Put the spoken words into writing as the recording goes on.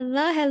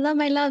Hello, hello,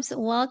 my loves.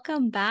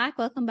 Welcome back.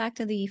 Welcome back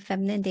to the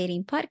Feminine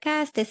Dating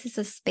Podcast. This is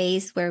a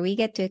space where we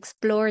get to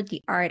explore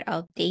the art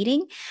of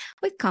dating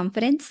with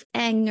confidence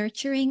and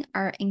nurturing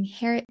our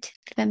inherent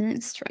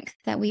feminine strength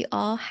that we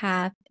all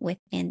have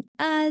within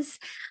us.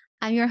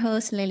 I'm your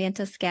host, Lilian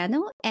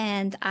Toscano,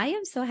 and I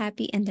am so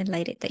happy and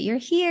delighted that you're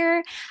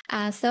here.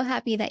 So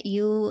happy that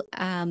you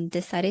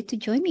decided to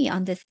join me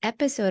on this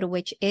episode,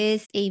 which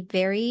is a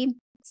very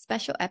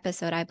special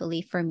episode, I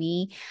believe, for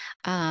me,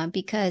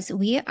 because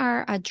we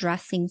are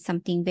addressing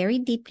something very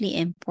deeply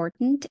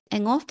important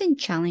and often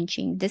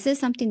challenging. This is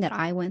something that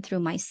I went through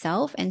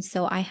myself. And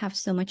so I have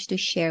so much to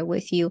share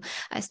with you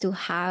as to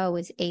how I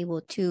was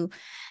able to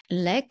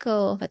let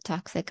go of a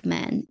toxic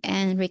man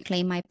and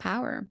reclaim my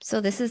power.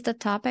 So this is the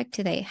topic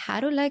today,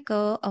 how to let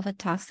go of a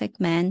toxic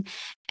man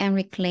and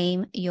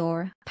reclaim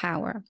your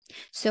power.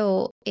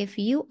 So if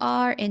you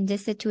are in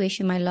this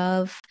situation, my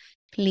love,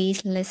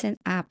 please listen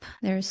up.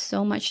 There's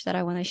so much that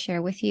I want to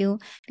share with you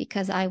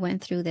because I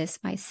went through this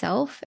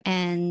myself.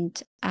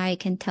 And I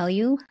can tell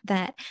you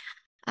that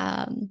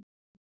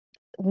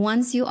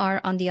once you are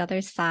on the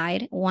other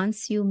side,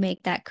 once you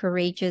make that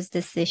courageous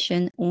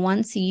decision,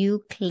 once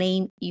you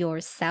claim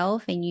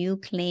yourself and you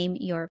claim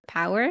your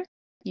power,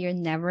 you're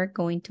never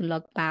going to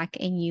look back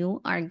and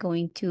you are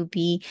going to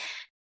be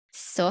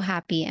so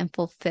happy and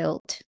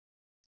fulfilled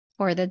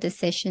for the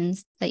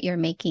decisions that you're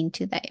making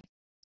today.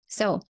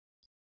 So,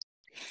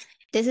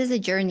 this is a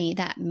journey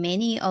that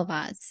many of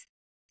us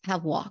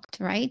have walked,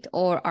 right?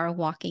 Or are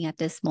walking at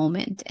this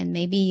moment. And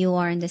maybe you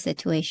are in the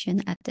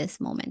situation at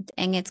this moment.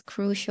 And it's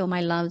crucial,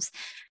 my loves,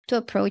 to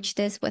approach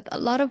this with a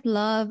lot of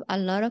love, a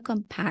lot of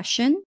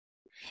compassion,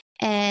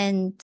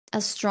 and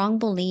a strong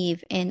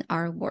belief in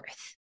our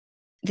worth.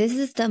 This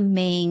is the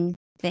main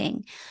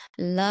thing.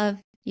 Love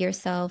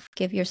yourself,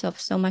 give yourself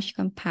so much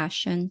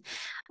compassion,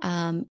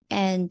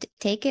 and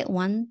take it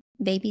one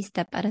baby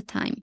step at a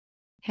time.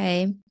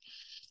 Okay.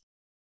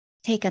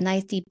 Take a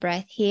nice deep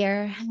breath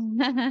here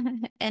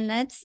and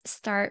let's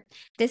start.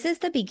 This is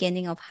the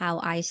beginning of how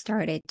I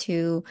started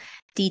to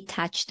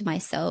detach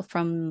myself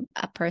from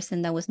a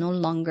person that was no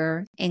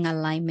longer in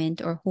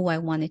alignment or who I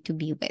wanted to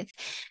be with.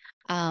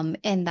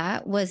 And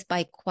that was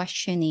by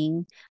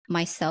questioning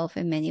myself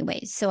in many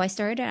ways. So I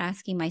started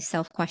asking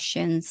myself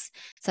questions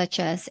such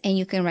as, and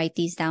you can write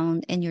these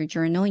down in your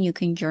journal and you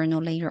can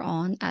journal later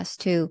on, as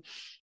to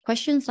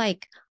questions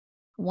like,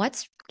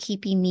 what's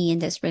keeping me in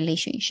this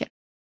relationship?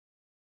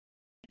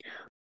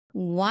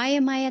 Why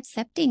am I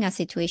accepting a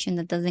situation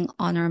that doesn't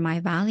honor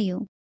my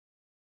value?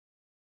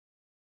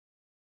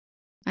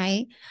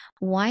 Right?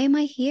 Why am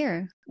I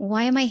here?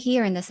 Why am I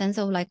here in the sense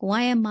of like,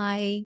 why am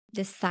I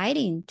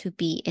deciding to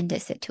be in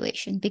this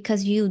situation?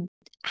 Because you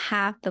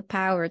have the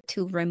power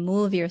to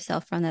remove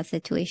yourself from that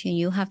situation.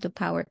 You have the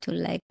power to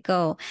let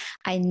go.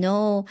 I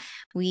know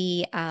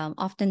we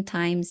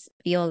oftentimes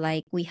feel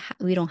like we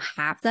don't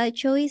have that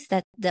choice,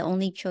 that the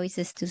only choice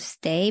is to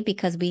stay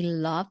because we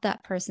love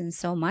that person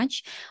so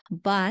much,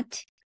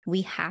 but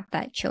we have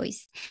that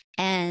choice.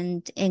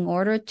 And in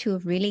order to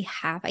really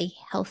have a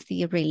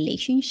healthy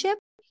relationship,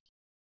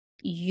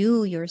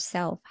 you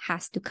yourself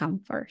has to come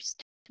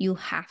first. You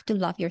have to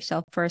love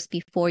yourself first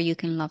before you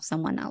can love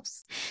someone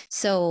else.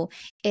 So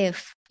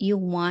if you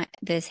want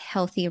this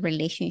healthy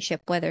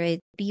relationship, whether it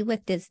be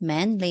with this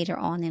man later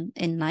on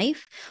in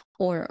life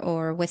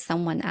or with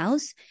someone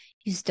else,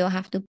 you still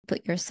have to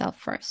put yourself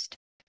first.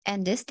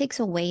 And this takes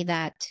away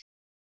that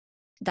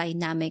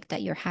dynamic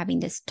that you're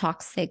having, this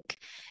toxic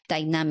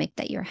dynamic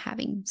that you're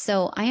having.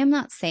 So I am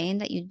not saying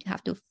that you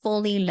have to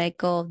fully let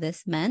go of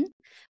this man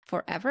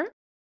forever.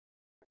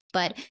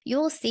 But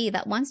you'll see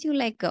that once you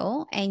let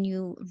go and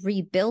you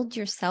rebuild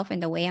yourself in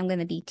the way I'm going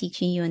to be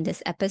teaching you in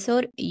this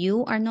episode,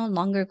 you are no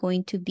longer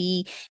going to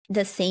be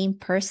the same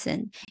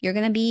person. You're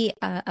going to be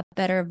a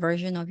better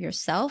version of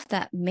yourself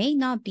that may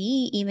not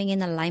be even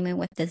in alignment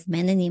with this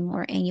man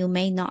anymore. And you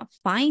may not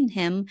find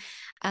him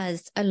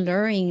as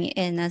alluring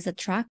and as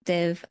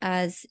attractive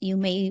as you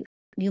may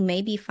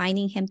be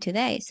finding him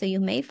today. So you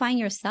may find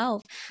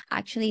yourself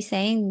actually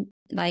saying,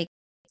 like,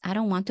 I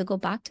don't want to go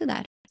back to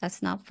that.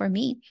 That's not for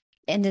me.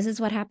 And this is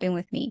what happened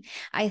with me.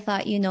 I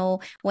thought,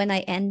 when I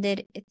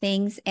ended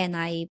things and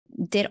I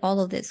did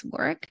all of this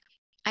work,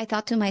 I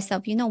thought to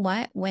myself, you know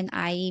what? When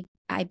I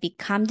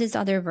become this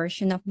other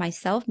version of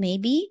myself,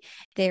 maybe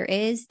there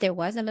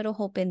was a little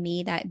hope in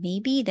me that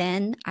maybe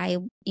then I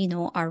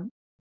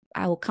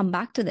will come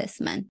back to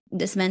this man.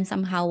 This man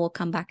somehow will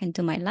come back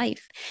into my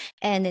life.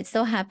 And it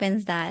so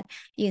happens that,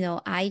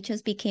 I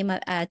just became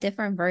a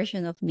different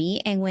version of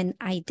me. And when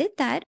I did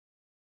that,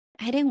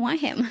 I didn't want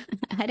him.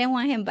 I didn't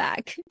want him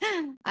back.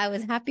 I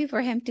was happy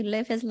for him to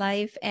live his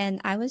life, and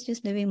I was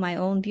just living my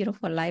own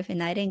beautiful life,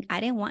 and I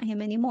didn't want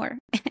him anymore.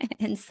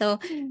 And so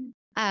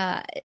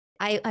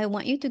I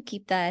want you to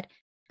keep that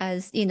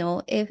as,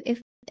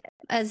 if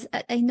as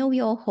I know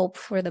we all hope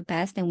for the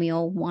best and we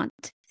all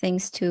want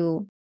things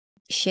to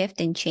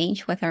shift and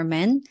change with our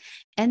men,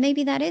 and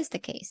maybe that is the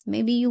case.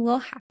 Maybe you will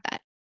have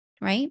that,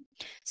 right?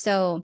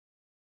 So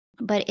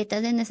but it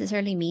doesn't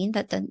necessarily mean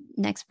that the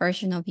next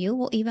version of you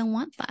will even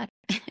want that.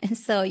 And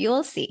so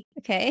you'll see.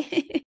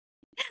 Okay.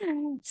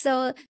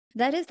 So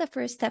that is the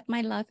first step,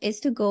 my love, is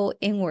to go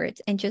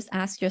inwards and just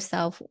ask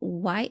yourself,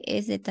 why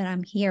is it that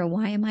I'm here?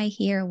 Why am I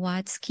here?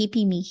 What's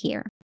keeping me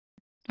here?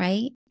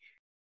 Right.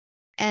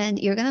 And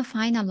you're going to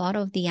find a lot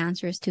of the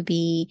answers to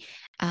be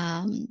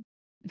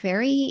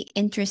very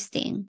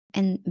interesting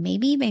and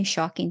maybe even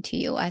shocking to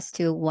you as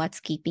to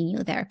what's keeping you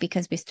there,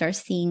 because we start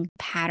seeing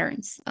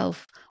patterns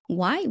of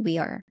why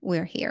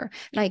we're here.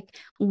 Like,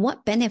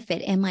 what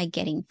benefit am I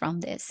getting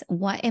from this?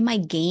 What am I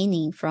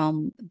gaining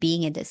from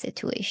being in this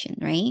situation,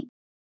 right?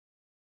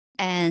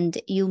 And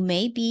you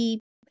may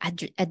be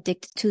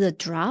addicted to the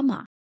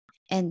drama.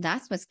 And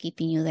that's what's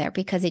keeping you there,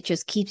 because it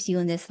just keeps you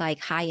in this like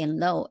high and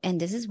low. And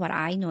this is what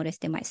I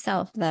noticed in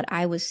myself, that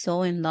I was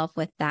so in love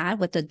with that,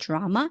 with the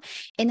drama.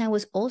 And I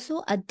was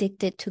also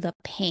addicted to the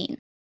pain.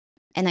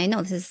 And I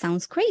know this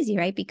sounds crazy,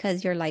 right?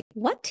 Because you're like,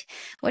 what?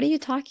 What are you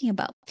talking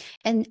about?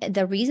 And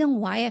the reason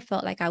why I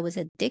felt like I was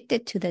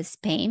addicted to this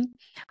pain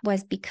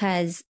was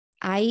because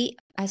I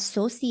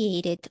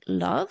associated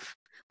love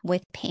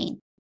with pain.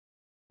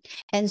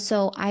 And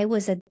so I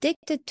was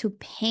addicted to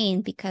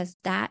pain because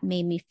that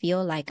made me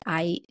feel like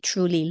I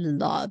truly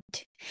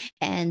loved,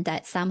 and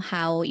that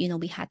somehow,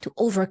 we had to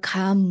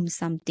overcome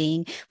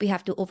something. We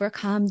have to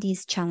overcome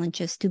these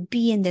challenges to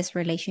be in this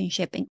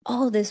relationship, and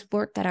all this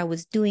work that I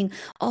was doing,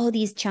 all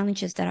these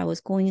challenges that I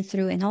was going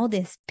through, and all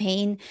this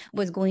pain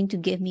was going to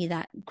give me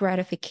that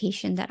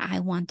gratification that I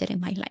wanted in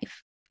my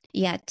life.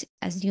 Yet,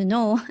 as you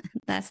know,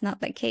 that's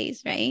not the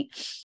case, right?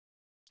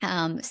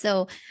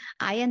 So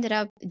I ended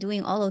up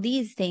doing all of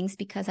these things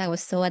because I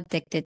was so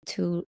addicted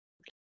to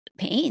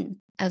pain.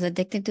 I was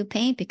addicted to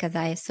pain because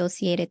I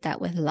associated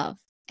that with love.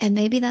 And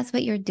maybe that's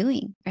what you're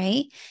doing,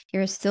 right?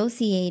 You're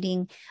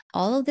associating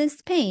all of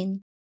this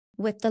pain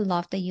with the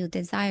love that you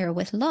desire,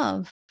 with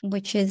love,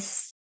 which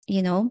is,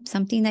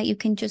 something that you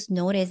can just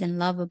notice and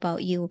love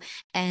about you.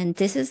 And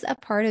this is a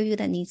part of you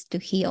that needs to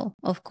heal,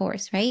 of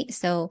course, right?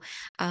 So,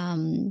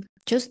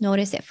 just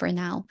notice it for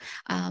now.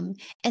 And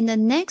the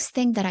next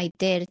thing that I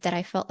did that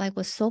I felt like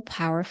was so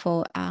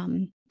powerful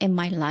in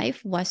my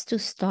life was to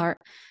start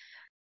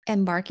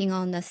embarking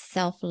on the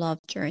self-love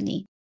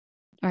journey,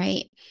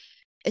 right?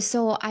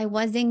 So I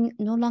wasn't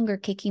no longer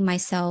kicking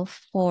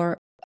myself for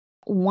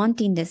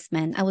wanting this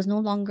man. I was no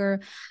longer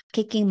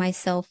kicking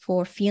myself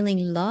for feeling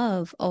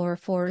love or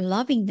for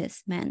loving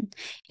this man,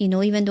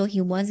 even though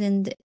he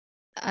wasn't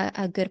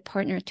a good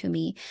partner to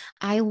me.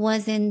 I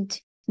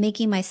wasn't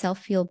making myself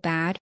feel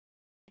bad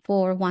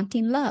for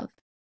wanting love,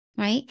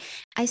 right?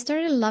 I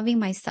started loving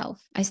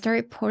myself. I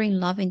started pouring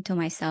love into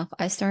myself.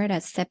 I started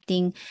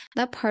accepting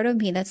that part of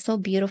me that's so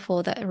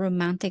beautiful, that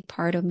romantic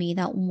part of me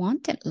that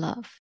wanted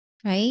love,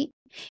 right?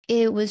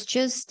 It was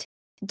just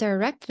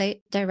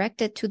directed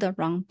to the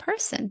wrong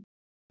person.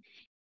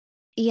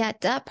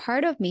 Yet that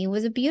part of me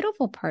was a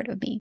beautiful part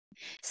of me.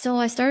 So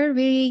I started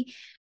really,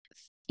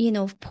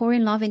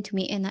 pouring love into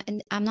me.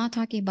 And I'm not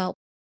talking about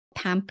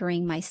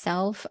pampering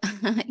myself.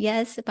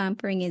 Yes,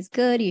 pampering is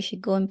good. You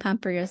should go and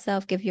pamper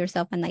yourself, give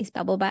yourself a nice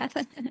bubble bath.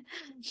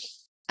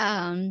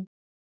 um,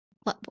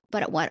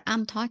 but what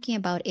I'm talking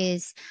about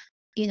is,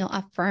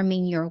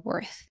 affirming your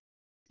worth,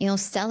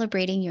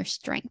 celebrating your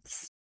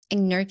strengths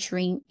and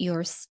nurturing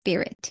your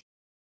spirit.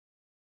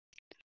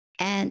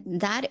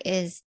 And that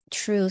is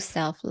true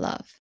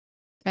self-love,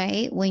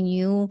 right? When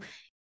you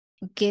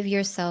give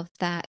yourself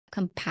that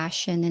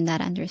compassion and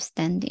that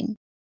understanding,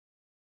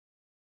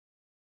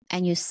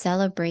 and you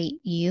celebrate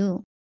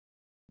you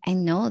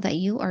and know that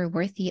you are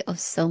worthy of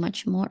so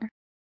much more.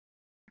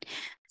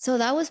 So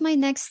that was my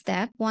next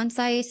step. Once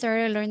I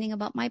started learning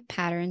about my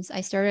patterns, I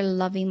started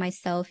loving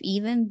myself,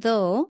 even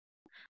though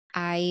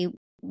I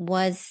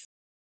was,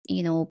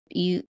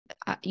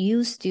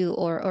 used to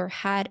or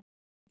had,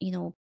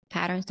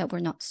 patterns that were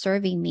not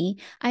serving me.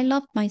 I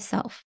loved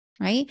myself.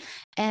 Right.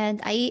 And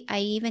I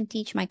even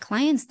teach my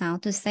clients now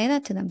to say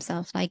that to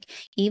themselves. Like,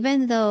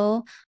 even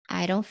though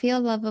I don't feel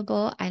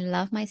lovable, I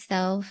love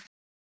myself.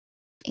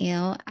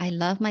 I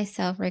love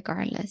myself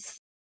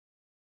regardless.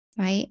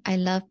 Right. I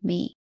love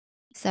me.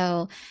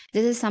 So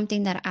this is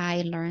something that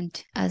I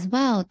learned as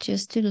well,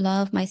 just to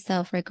love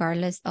myself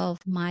regardless of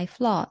my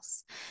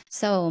flaws.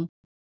 So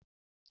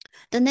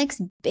the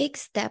next big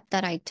step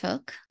that I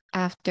took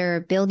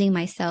after building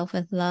myself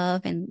with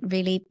love and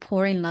really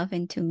pouring love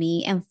into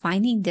me and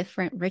finding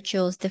different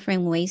rituals,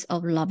 different ways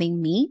of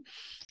loving me,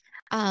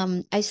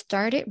 I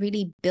started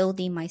really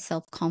building my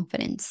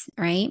self-confidence,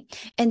 right?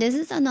 And this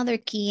is another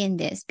key in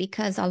this,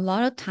 because a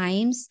lot of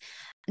times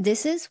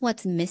this is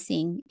what's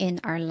missing in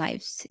our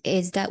lives,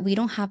 is that we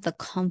don't have the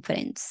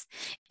confidence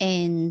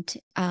in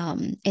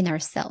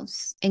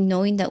ourselves, and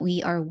knowing that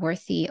we are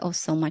worthy of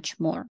so much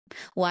more.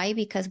 Why?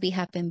 Because we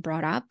have been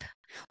brought up,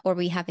 or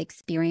we have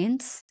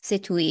experienced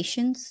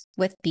situations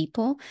with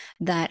people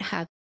that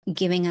have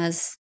given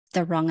us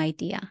the wrong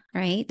idea,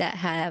 right? That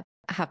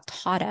have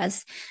taught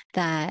us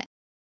that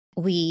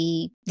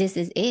this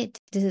is it,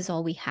 this is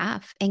all we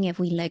have, and if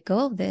we let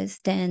go of this,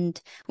 then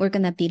we're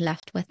going to be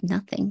left with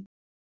nothing.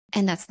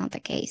 And that's not the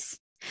case.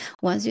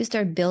 Once you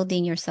start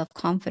building your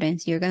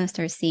self-confidence, you're going to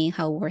start seeing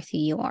how worthy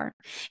you are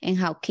and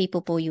how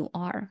capable you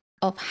are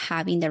of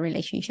having the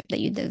relationship that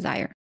you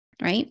desire,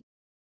 right?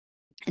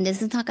 And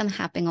this is not going to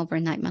happen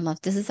overnight, my love.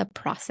 This is a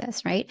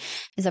process, right?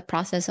 It's a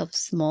process of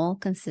small,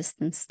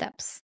 consistent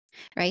steps,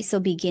 right? So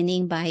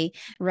beginning by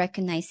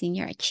recognizing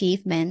your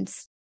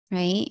achievements,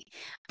 right?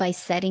 By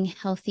setting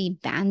healthy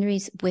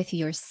boundaries with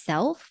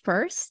yourself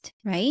first,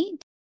 right?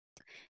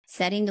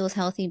 Setting those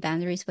healthy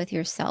boundaries with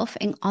yourself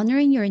and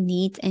honoring your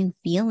needs and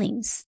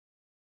feelings.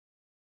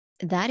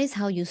 That is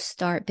how you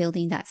start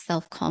building that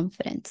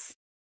self-confidence,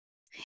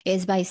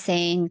 is by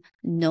saying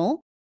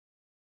no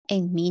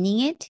and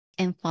meaning it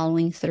and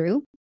following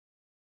through,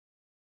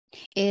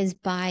 is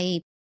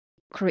by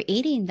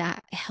creating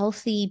that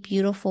healthy,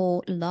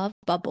 beautiful love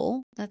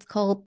bubble. That's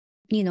called,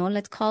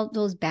 let's call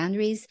those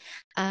boundaries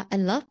a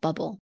love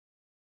bubble.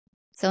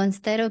 So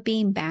instead of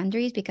being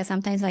boundaries, because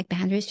sometimes like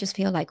boundaries just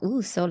feel like,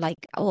 ooh, so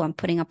like, oh, I'm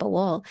putting up a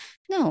wall.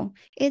 No,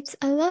 it's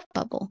a love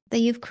bubble that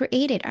you've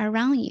created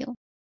around you.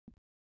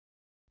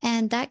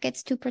 And that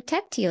gets to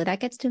protect you, that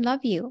gets to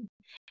love you.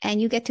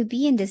 And you get to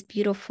be in this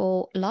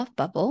beautiful love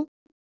bubble,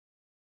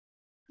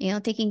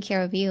 taking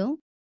care of you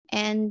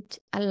and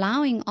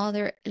allowing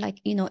other,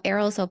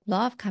 arrows of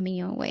love coming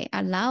your way.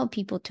 Allow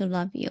people to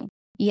love you.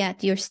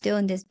 Yet you're still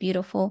in this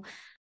beautiful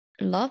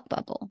love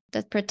bubble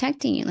that's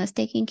protecting you, that's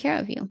taking care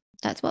of you.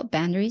 That's what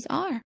boundaries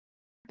are,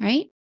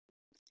 right?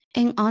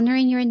 And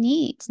honoring your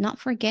needs, not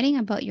forgetting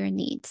about your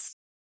needs,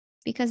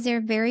 because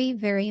they're very,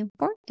 very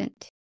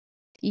important.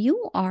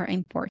 You are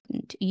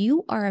important.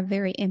 You are a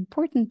very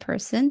important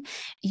person.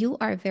 You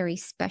are very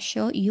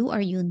special. You are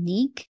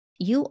unique.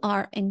 You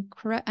are an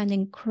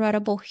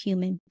incredible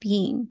human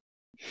being.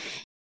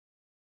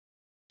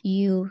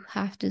 You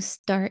have to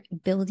start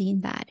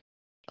building that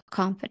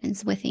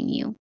confidence within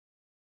you.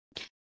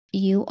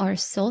 You are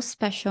so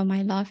special,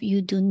 my love.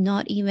 You do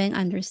not even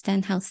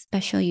understand how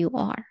special you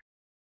are.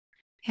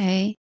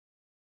 Okay?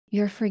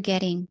 You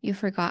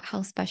forgot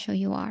how special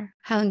you are,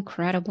 how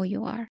incredible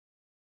you are.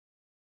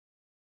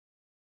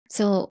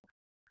 So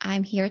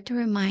I'm here to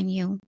remind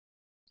you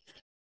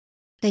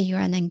that you're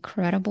an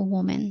incredible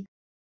woman,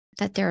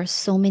 that there are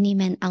so many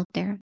men out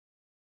there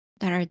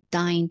that are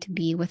dying to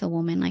be with a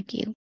woman like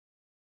you.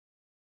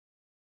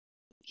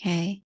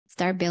 Okay?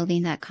 Start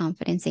building that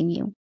confidence in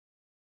you.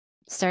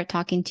 Start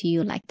talking to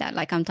you like that,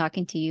 like I'm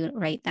talking to you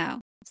right now.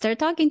 Start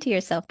talking to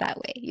yourself that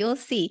way. You'll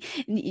see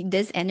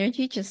this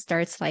energy just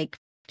starts like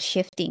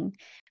shifting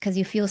because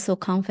you feel so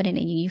confident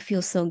in you. You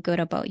feel so good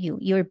about you.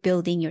 You're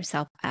building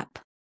yourself up.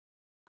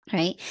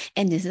 Right.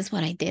 And this is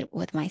what I did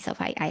with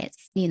myself. I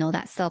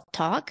that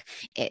self-talk,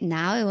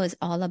 now it was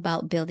all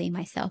about building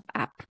myself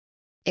up.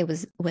 It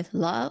was with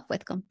love,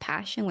 with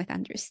compassion, with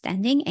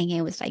understanding. And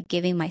it was like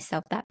giving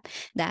myself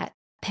that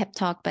pep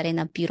talk, but in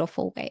a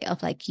beautiful way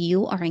of like,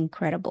 you are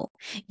incredible.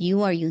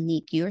 You are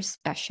unique. You're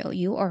special.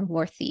 You are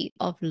worthy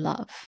of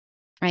love.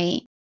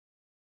 Right.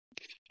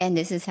 And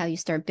this is how you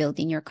start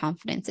building your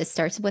confidence. It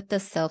starts with the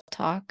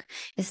self-talk.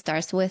 It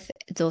starts with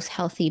those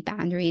healthy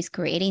boundaries,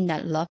 creating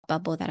that love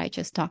bubble that I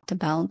just talked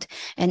about,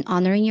 and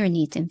honoring your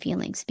needs and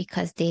feelings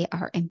because they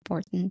are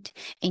important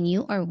and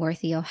you are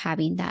worthy of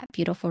having that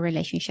beautiful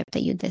relationship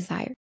that you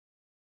desire.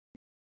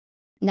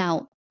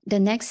 Now, the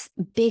next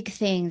big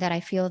thing that I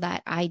feel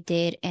that I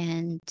did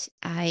and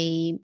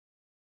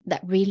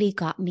that really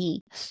got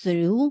me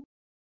through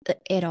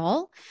it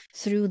all,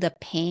 through the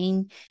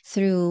pain,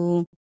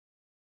 through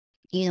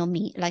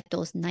me, like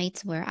those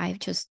nights where I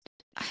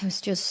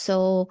was just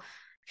so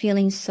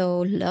feeling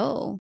so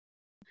low.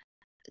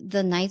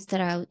 The nights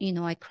that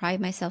I cried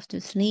myself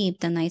to sleep,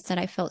 the nights that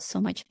I felt so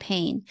much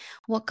pain.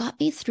 What got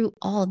me through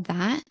all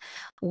that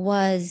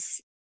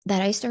was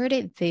that I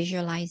started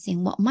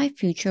visualizing what my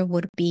future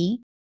would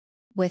be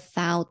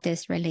without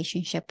this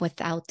relationship,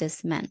 without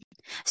this man.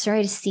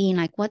 Started seeing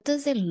like, what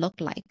does it look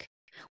like?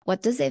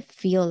 What does it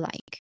feel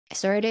like? I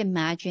started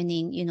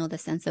imagining, the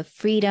sense of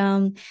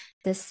freedom,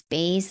 the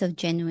space of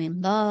genuine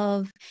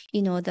love,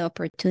 the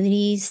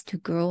opportunities to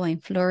grow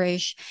and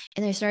flourish.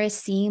 And I started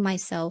seeing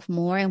myself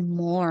more and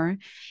more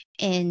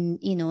in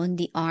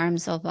the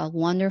arms of a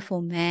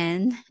wonderful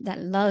man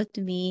that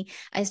loved me.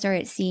 I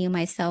started seeing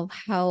myself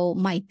how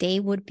my day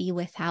would be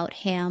without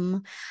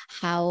him,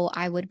 how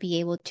I would be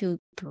able to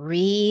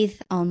breathe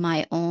on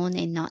my own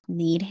and not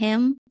need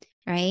him,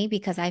 right?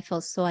 Because I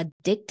felt so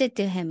addicted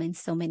to him in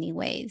so many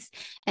ways.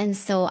 And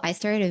so I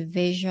started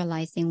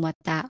visualizing what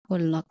that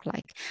would look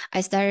like.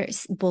 I started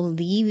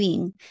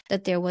believing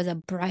that there was a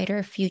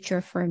brighter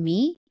future for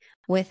me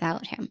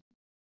without him.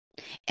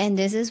 And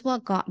this is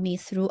what got me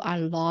through a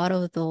lot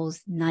of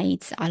those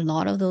nights, a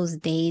lot of those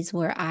days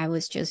where I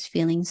was just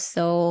feeling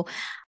so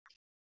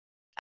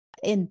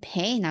in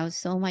pain. I was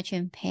so much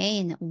in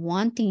pain,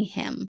 wanting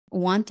him,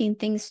 wanting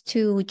things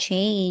to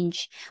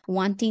change,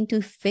 wanting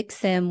to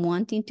fix him,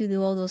 wanting to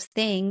do all those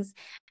things.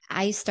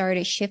 I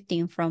started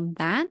shifting from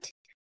that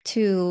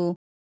to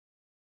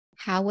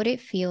how would it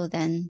feel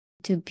then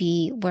to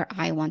be where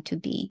I want to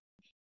be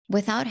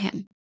without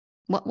him?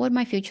 What would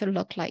my future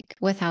look like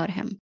without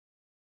him?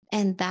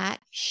 And that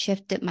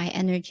shifted my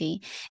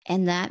energy.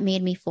 And that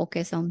made me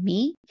focus on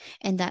me.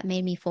 And that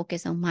made me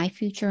focus on my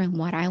future and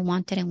what I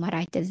wanted and what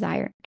I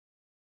desired.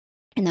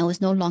 And I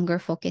was no longer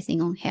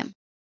focusing on him.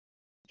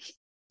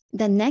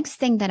 The next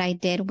thing that I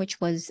did, which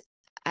was,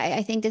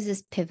 I think this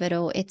is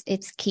pivotal,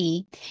 it's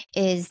key,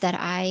 is that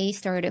I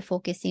started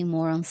focusing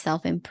more on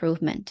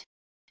self-improvement.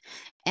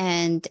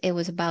 And it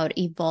was about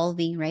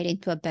evolving right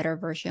into a better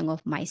version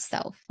of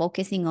myself,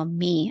 focusing on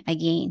me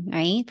again,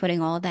 right?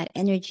 Putting all that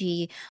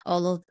energy,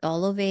 all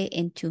of it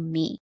into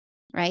me,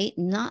 right?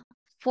 Not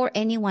for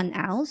anyone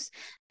else,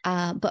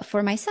 but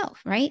for myself,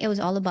 right? It was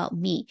all about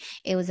me.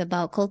 It was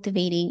about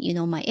cultivating,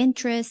 my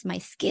interests, my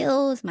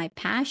skills, my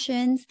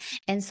passions.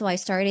 And so I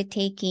started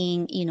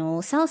taking,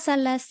 salsa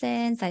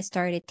lessons. I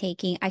started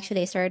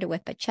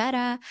with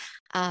bachata.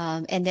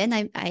 And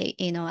then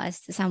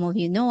as some of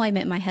you know, I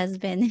met my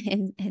husband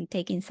and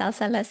taking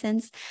salsa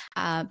lessons.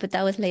 But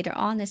that was later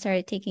on. I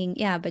started taking,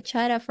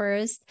 bachata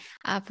first,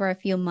 for a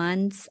few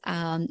months.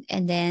 And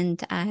then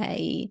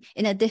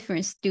in a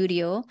different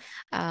studio.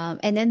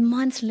 And then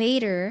months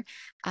later,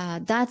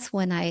 that's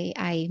when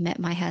I met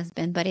my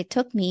husband. But it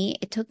took me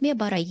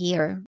about a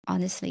year,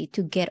 honestly,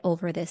 to get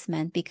over this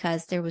man,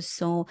 because there was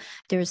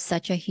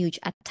such a huge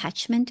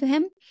attachment to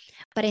him.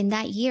 But in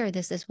that year,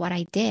 this is what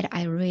I did.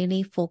 I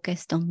really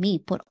focused on me,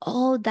 put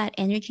all that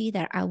energy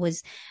that I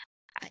was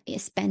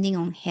spending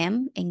on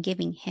him and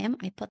giving him.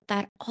 I put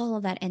all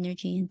of that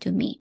energy into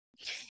me.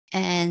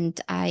 And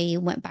I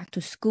went back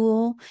to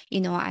school.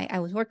 I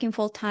was working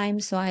full time.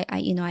 So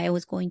I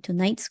was going to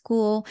night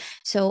school.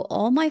 So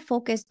all my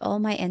focus, all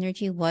my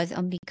energy was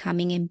on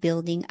becoming and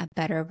building a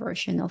better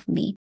version of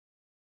me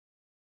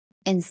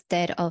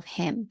instead of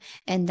him.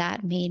 And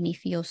that made me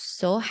feel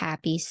so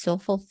happy, so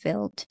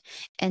fulfilled,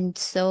 and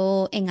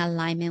so in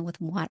alignment with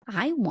what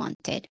I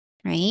wanted,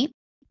 right?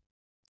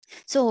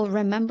 So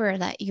remember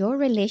that your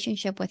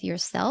relationship with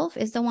yourself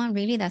is the one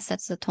really that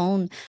sets the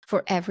tone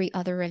for every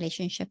other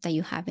relationship that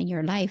you have in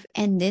your life.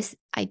 And this,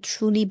 I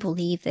truly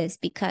believe this,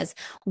 because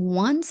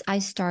once I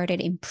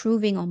started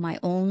improving on my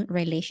own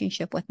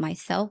relationship with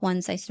myself,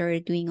 once I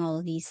started doing all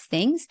of these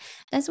things,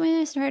 that's when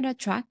I started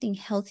attracting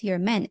healthier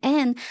men.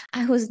 And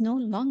I was no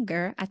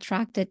longer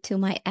attracted to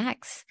my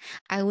ex.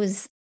 I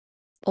was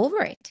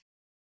over it.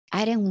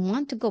 I didn't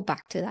want to go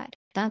back to that.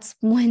 That's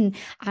when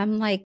I'm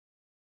like,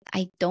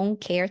 I don't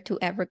care to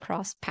ever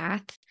cross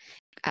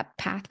a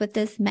path with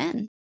this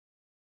man.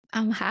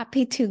 I'm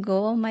happy to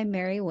go on my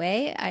merry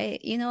way.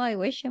 I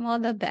wish him all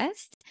the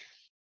best.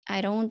 I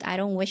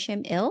don't wish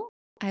him ill.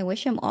 I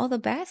wish him all the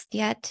best,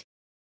 yet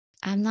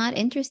I'm not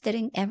interested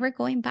in ever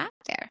going back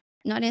there.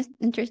 Not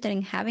interested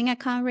in having a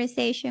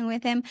conversation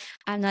with him.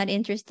 I'm not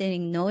interested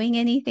in knowing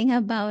anything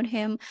about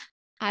him.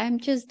 I'm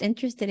just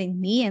interested in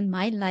me and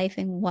my life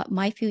and what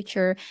my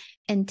future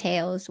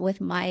entails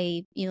with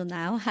my,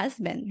 now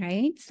husband,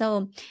 right?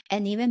 So,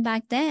 and even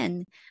back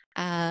then,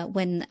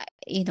 when,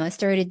 I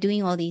started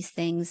doing all these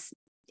things,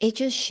 it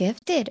just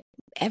shifted.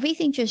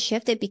 Everything just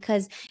shifted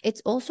because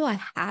it's also a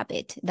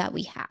habit that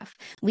we have.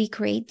 We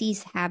create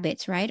these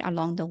habits, right,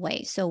 along the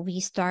way. So we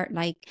start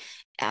like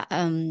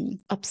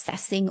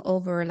obsessing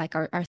over, like,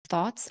 our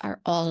thoughts are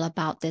all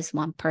about this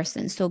one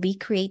person. So we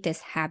create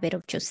this habit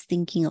of just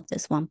thinking of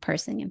this one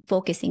person and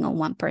focusing on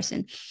one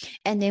person.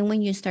 And then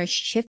when you start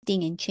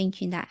shifting and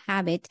changing that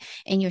habit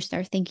and you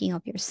start thinking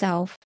of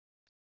yourself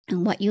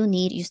and what you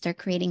need, you start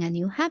creating a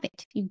new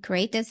habit. You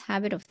create this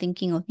habit of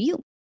thinking of you,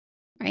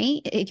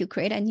 right? You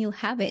create a new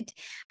habit,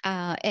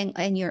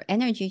 and your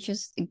energy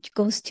just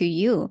goes to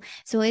you.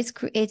 So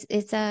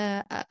it's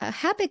a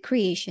habit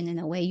creation in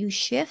a way. You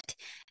shift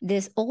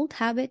this old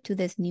habit to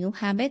this new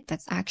habit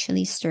that's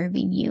actually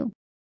serving you.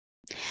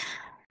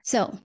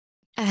 So,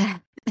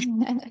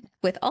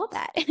 with all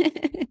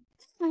that.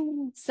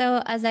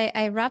 So as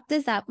I wrap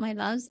this up, my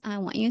loves, I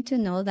want you to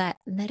know that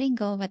letting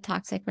go of a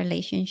toxic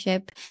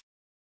relationship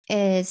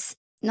is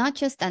not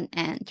just an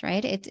end,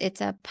 right? It's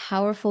a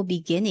powerful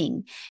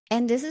beginning.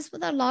 And this is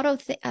with a lot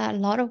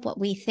of what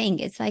we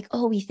think. It's like,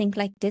 oh, we think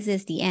like this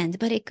is the end,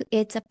 but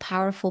it's a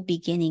powerful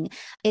beginning.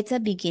 It's a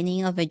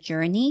beginning of a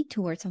journey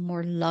towards a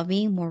more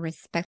loving, more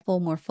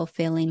respectful, more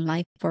fulfilling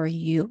life for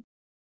you.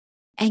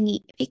 And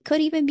it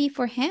could even be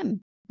for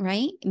him,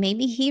 right?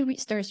 Maybe he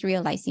starts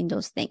realizing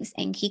those things,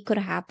 and he could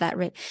have that,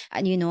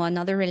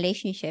 another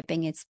relationship,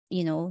 and it's,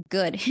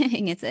 good,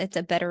 and it's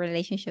a better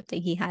relationship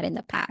than he had in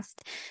the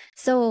past.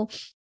 So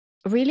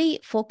really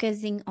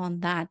focusing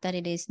on that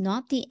it is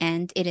not the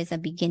end, it is a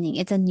beginning.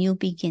 It's a new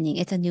beginning.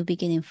 It's a new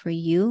beginning for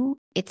you.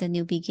 It's a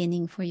new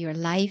beginning for your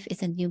life.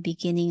 It's a new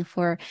beginning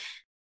for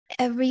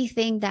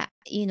everything that,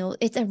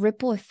 it's a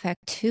ripple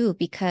effect too,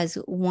 because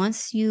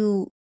once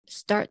you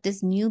start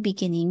this new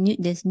beginning,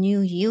 this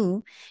new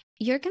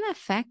you're going to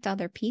affect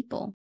other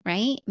people,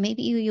 right?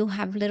 Maybe you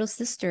have little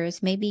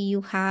sisters, maybe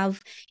you have,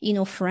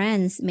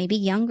 friends, maybe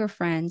younger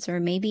friends,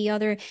 or maybe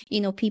other,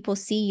 people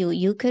see you.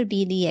 You could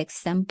be the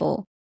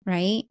example,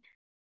 right?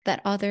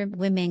 That other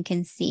women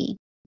can see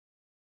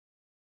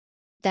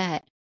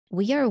that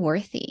we are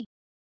worthy,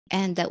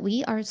 and that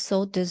we are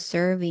so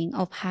deserving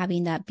of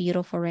having that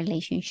beautiful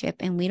relationship,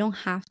 and we don't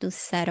have to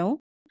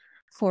settle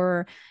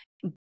for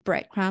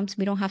breadcrumbs.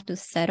 We don't have to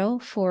settle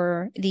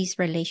for these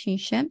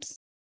relationships.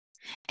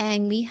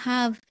 And we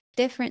have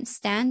different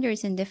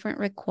standards and different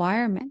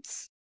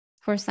requirements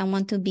for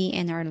someone to be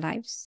in our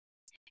lives.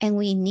 And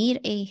we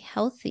need a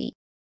healthy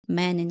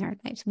man in our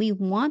lives. We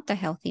want the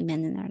healthy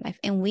men in our life,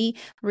 and we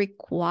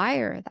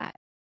require that,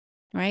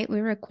 right? We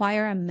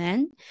require a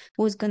man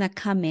who's going to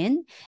come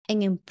in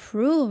and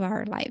improve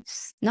our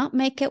lives, not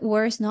make it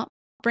worse, not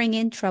bring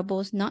in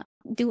troubles, not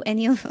do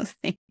any of those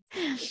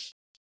things,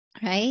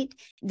 right?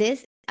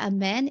 A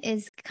man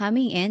is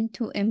coming in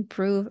to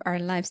improve our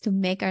lives, to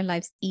make our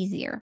lives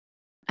easier.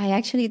 I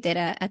actually did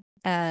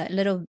a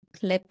little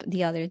clip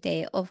the other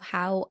day of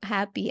how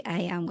happy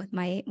I am with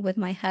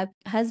my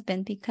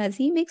husband, because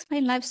he makes my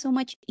life so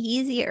much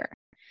easier.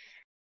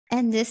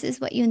 And this is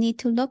what you need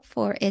to look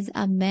for, is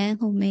a man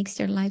who makes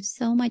your life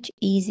so much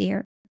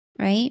easier,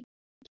 right?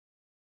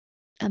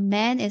 A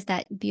man is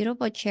that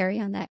beautiful cherry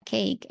on that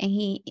cake,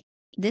 and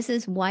this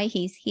is why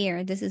he's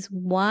here. This is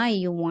why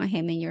you want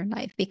him in your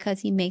life, because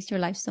he makes your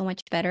life so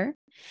much better.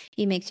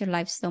 He makes your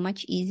life so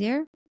much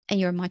easier, and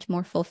you're much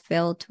more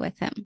fulfilled with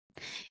him.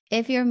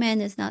 If your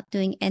man is not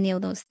doing any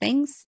of those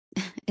things,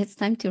 it's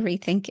time to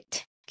rethink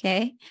it,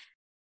 okay?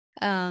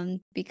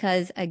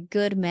 Because a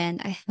good man,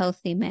 a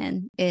healthy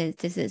man,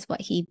 this is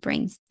what he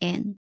brings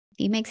in.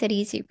 He makes it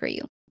easy for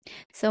you.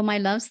 So my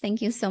loves,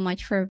 thank you so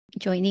much for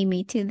joining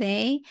me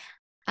today.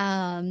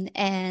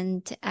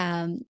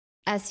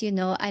 As you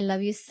know, I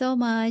love you so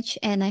much,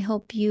 and I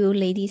hope you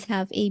ladies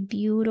have a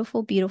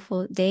beautiful,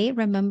 beautiful day.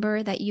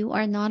 Remember that you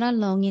are not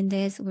alone in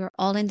this. We're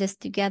all in this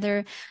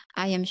together.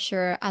 I am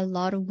sure a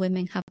lot of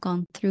women have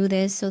gone through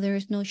this, so there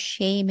is no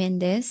shame in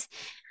this.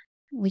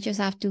 We just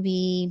have to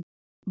be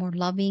more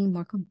loving,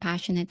 more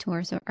compassionate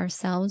towards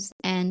ourselves,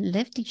 and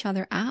lift each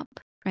other up,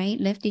 right?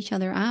 Lift each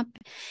other up.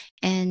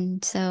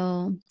 And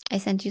so I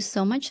send you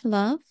so much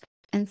love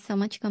and so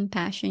much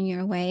compassion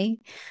your way.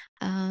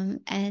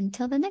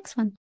 Until the next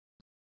one.